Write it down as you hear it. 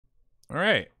All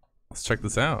right, let's check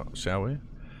this out, shall we?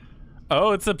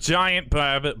 Oh, it's a giant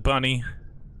rabbit bunny.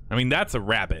 I mean, that's a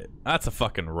rabbit. That's a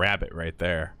fucking rabbit right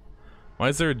there. Why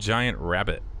is there a giant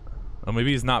rabbit? Oh,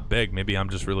 maybe he's not big. Maybe I'm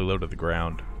just really low to the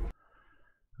ground.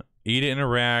 E to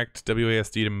interact,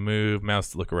 WASD to move, mouse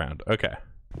to look around. Okay.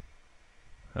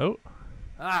 Oh.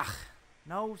 Ah,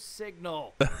 no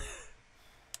signal.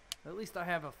 At least I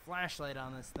have a flashlight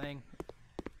on this thing.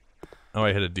 Oh,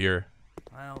 I hit a deer.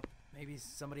 Well, maybe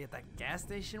somebody at that gas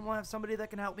station will have somebody that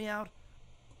can help me out.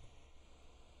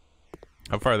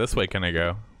 How far this way can I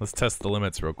go? Let's test the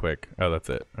limits real quick. Oh, that's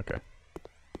it. Okay.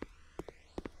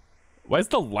 Why does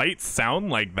the light sound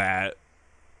like that?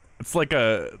 It's like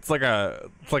a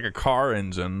car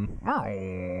engine.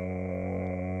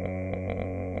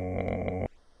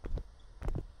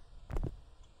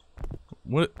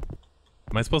 What?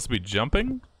 Am I supposed to be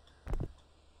jumping?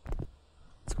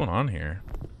 What's going on here?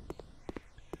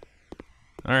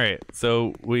 Alright,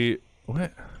 so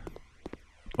what?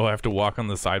 Oh, I have to walk on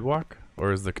the sidewalk?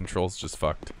 Or is the controls just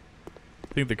fucked?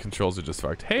 I think the controls are just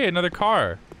fucked. Hey, another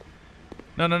car!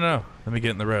 No, no, no. Let me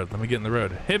get in the road. Let me get in the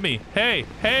road. Hit me! Hey!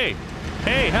 Hey!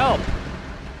 Hey, help!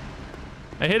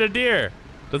 I hit a deer!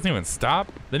 Doesn't even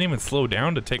stop. Didn't even slow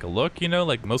down to take a look, you know,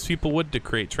 like most people would to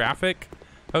create traffic.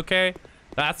 Okay?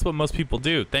 That's what most people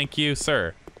do. Thank you,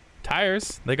 sir.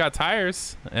 Tires. They got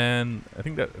tires. And I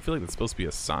feel like that's supposed to be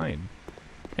a sign.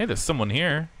 Hey, there's someone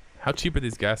here. How cheap are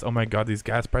these gas? Oh my god, these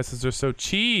gas prices are so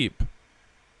cheap.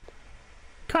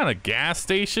 What kind of gas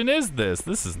station is this?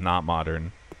 This is not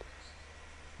modern.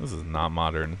 This is not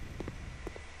modern.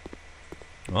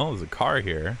 Well, there's a car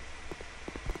here.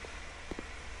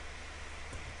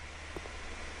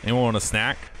 Anyone want a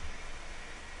snack?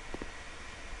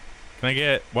 Can I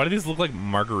get... Why do these look like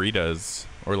margaritas?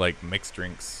 Or like mixed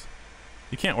drinks?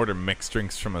 You can't order mixed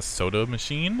drinks from a soda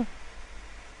machine.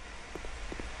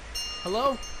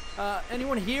 Hello?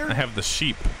 Anyone here? I have the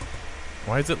sheep.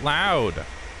 Why is it loud?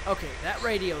 Okay, that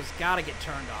radio's gotta get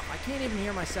turned off. I can't even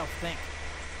hear myself think.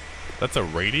 That's a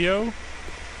radio?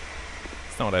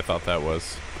 That's not what I thought that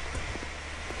was.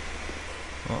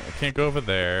 Well, I can't go over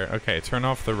there. Okay, turn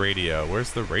off the radio.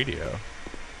 Where's the radio?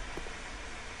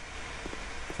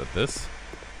 Is that this?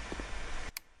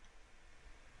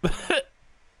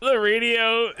 The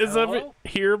radio is over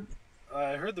here.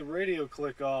 I heard the radio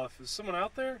click off. Is someone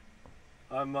out there?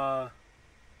 I'm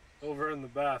over in the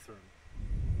bathroom.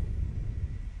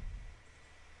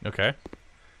 Okay.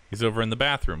 He's over in the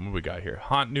bathroom. What we got here?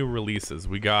 Hot new releases.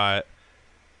 We got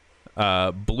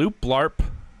Bloop Blarp,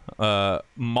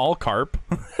 Mall Carp.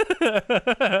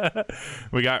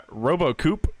 We got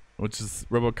RoboCoop, which is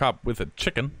RoboCop with a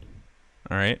chicken.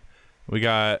 All right. We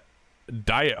got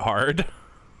Diet Hard.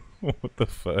 What the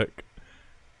fuck?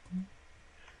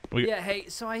 Yeah, hey,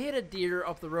 so I hit a deer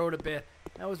up the road a bit.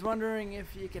 I was wondering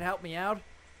if you could help me out.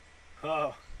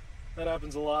 Oh, that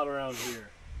happens a lot around here.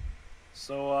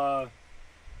 So,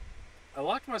 I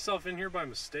locked myself in here by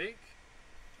mistake.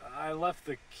 I left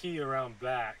the key around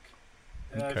back.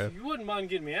 Okay. If you wouldn't mind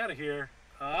getting me out of here,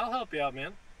 I'll help you out,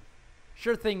 man.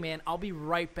 Sure thing, man. I'll be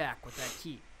right back with that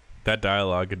key. That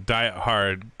dialogue, Diet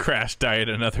Hard, Crash Diet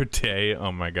another day.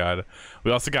 Oh my god.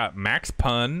 We also got Max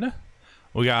Pun.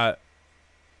 We got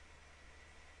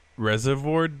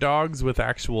Reservoir Dogs with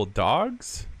actual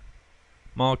dogs.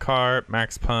 Mall Cart,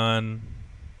 Max Pun.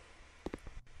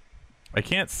 I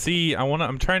can't see.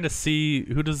 I'm trying to see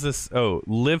who does this. Oh,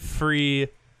 Live Free.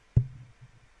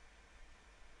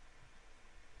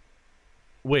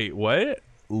 Wait, what?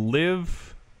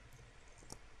 Live.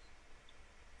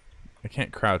 I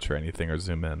can't crouch or anything or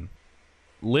zoom in.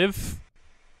 Live.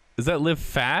 Is that Live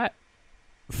Fat?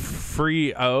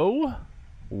 Free O?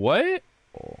 What?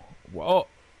 Well,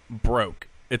 broke.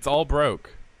 It's all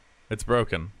broke. It's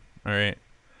broken. All right. At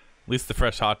least the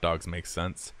fresh hot dogs make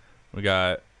sense. We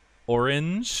got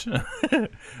Orange,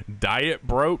 Diet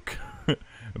Broke,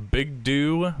 Big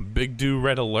Do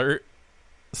Red Alert,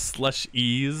 Slush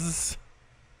Ease,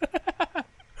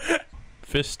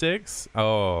 Fish Sticks.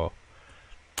 Oh,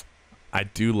 I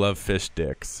do love fish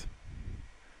sticks.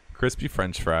 Crispy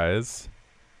French fries.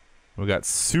 We got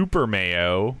Super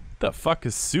Mayo. What the fuck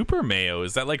is Super Mayo?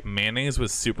 Is that like mayonnaise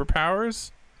with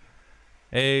superpowers?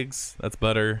 Eggs. That's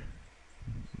butter.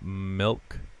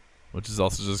 Milk, which is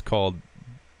also just called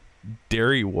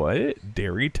Dairy what?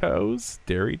 Dairy Toes?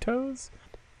 Dairy Toes?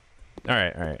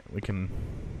 Alright, we can...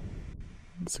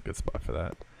 That's a good spot for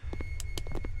that.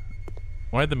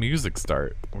 Why'd the music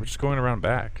start? We're just going around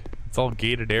back. It's all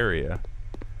gated area.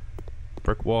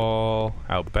 Brick wall,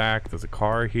 out back, there's a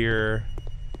car here.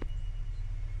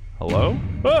 Hello?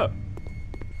 Ah!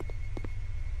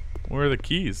 Where are the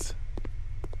keys?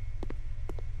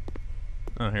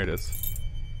 Oh, here it is.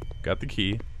 Got the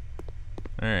key.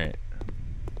 All right.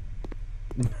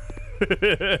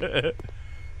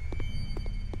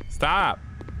 Stop.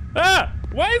 Ah!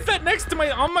 Why is that next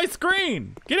to on my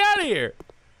screen? Get out of here.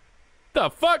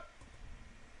 The fuck?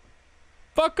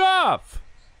 Fuck off.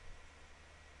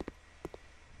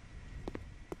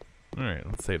 All right,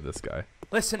 let's save this guy.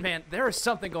 Listen, man, there is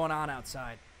something going on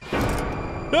outside.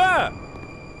 Ah!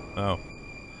 Oh.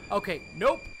 Okay,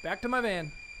 nope. Back to my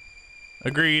van.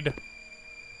 Agreed.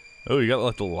 Oh, you got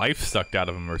like the life sucked out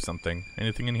of him or something.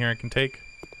 Anything in here I can take?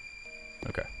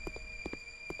 Okay.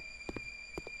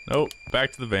 Nope.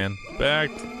 Back to the van. Back.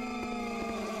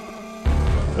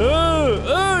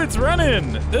 Oh, it's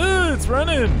running. Oh, it's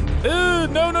running. Oh,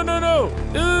 no, no, no, no.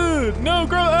 Oh, no,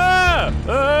 girl. Ah!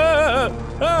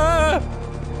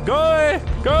 Go away.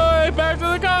 Go away. Back to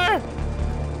the car.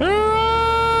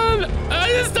 Run!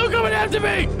 It's still coming after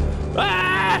me.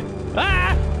 Ah!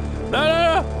 Ah! No,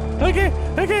 no, no. Okay,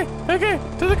 okay, okay.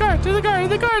 To the car, to the car, to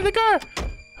the car, to the car.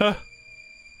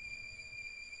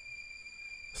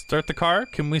 Start the car?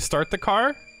 Can we start the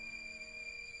car?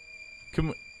 Can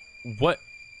we? What?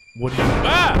 What do you?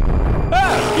 Ah!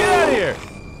 Ah! Get out of here!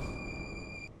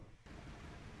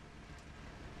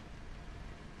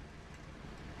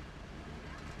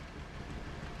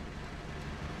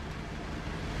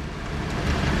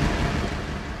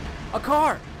 A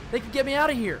car! They can get me out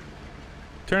of here.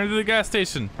 Turn to the gas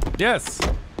station. Yes.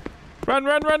 Run,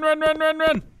 run, run, run, run, run,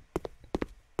 run.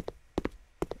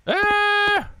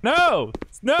 Ah! No!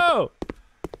 No!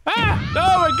 Ah!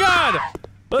 Oh my God!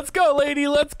 Let's go, lady.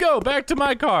 Let's go. Back to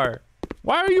my car.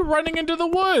 Why are you running into the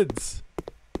woods?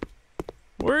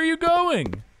 Where are you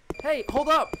going? Hey, hold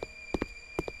up.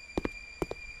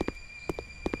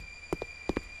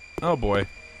 Oh boy.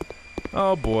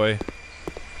 Oh boy.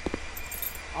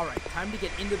 All right, time to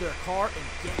get into their car and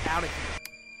get out of here.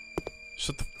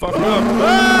 Shut the fuck up.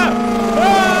 Ah!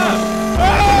 Ah!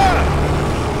 Ah!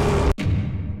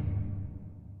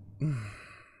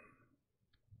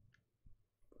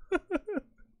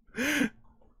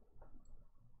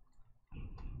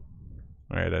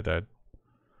 All right, I died.